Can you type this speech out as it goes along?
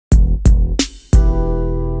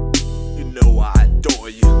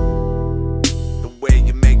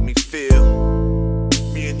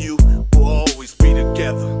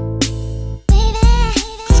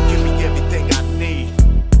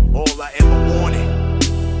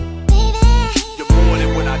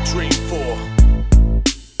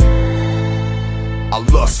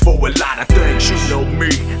for a lot of things. You know me,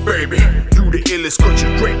 baby. You the illest cause you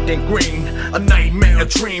draped in green. A nightmare, a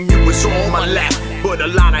dream, you was on my lap. But a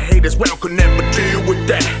lot of haters, well, could never deal with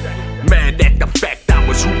that. Mad at the fact I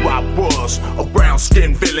was who I was. A brown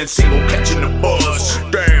skinned villain, single catching the buzz.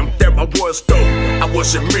 Damn, there I was though, I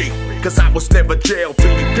wasn't me. Cause I was never jailed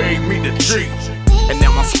till you gave me the G. And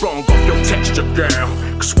now I'm sprung off your texture, girl.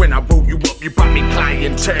 Cause when I roll you up, you brought me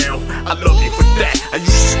clientele. I love you for that, I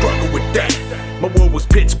used to struggle with that. My world was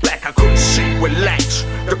pitch black, I couldn't see with latch.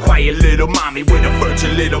 The quiet little mommy with a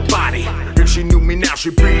virgin little body. If she knew me now,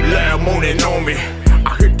 she'd be loud moaning on me.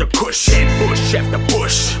 I hit the cushion, bush after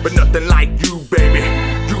bush. But nothing like you, baby,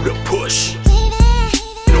 you the push.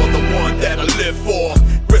 You're the one that I live for,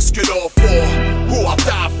 risk it all for, who I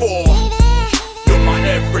die for. You're my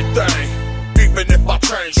everything, even if I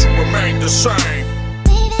change, you remain the same.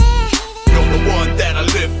 You're the one that I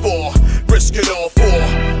live for, risk it all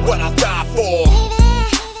for, what I die for.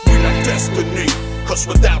 We like destiny, cause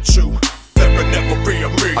without you, there could never be a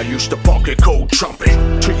me. I used to bark at cold trumpet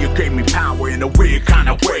till you gave me power in a weird kind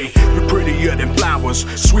of way. You're prettier than flowers,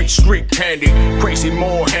 sweet street candy, crazy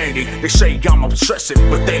more handy. They say I'm obsessive,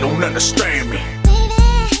 but they don't understand me.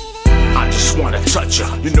 I just wanna touch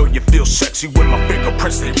ya. You know you feel sexy when my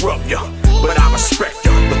fingerprints they rub ya. But I respect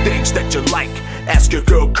ya, the things that you like. Ask your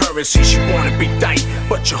girl currency, she wanna be tight.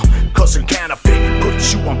 But your cousin counterfeit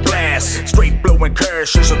puts you on blast. Straight blowing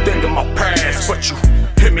cash is a thing in my past. But you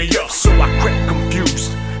hit me up, so I crept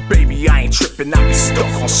confused. Baby, I ain't tripping, I be stuck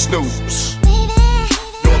on snooze.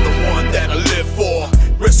 You're the one that I live for,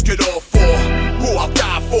 risk it all for, who I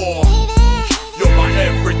die for. You're my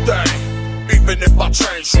everything, even if I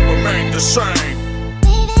change, you remain the same.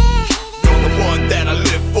 You're the one that I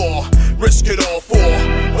live for, risk it all for,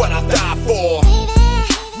 what I die for.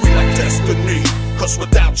 We like destiny, cause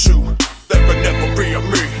without you, there could never be a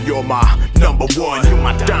me. You're my number one, you're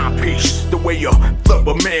my dime piece. The way you flirt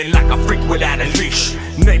with men like a freak without a leash.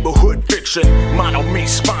 Neighborhood fiction, mono me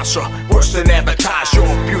sponsor. Worse than advertised, your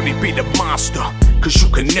beauty be the monster. Cause you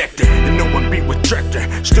connected, and no one be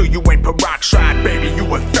rejected. Still you ain't peroxide, baby, you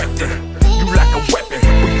infected. You like a weapon,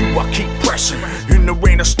 but you I keep pressing. In the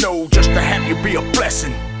rain or snow, just to have you be a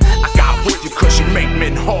blessing. I got with you cause you make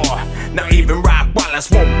men hard. Now even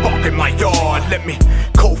Rottweilers won't bark in my yard. Let me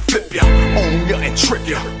cold flip ya, own ya and trick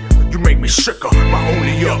ya. You make me sicker, my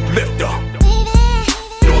only uplifter.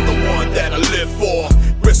 You're the one that I live for,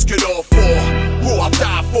 risk it all for, who I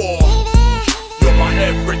die for. You're my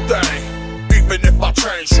everything, even if I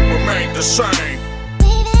change, you remain the same.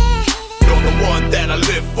 You're the one that I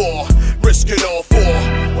live for, risk it all for,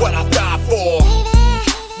 what I die for.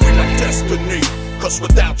 We like destiny, cause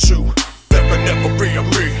without you,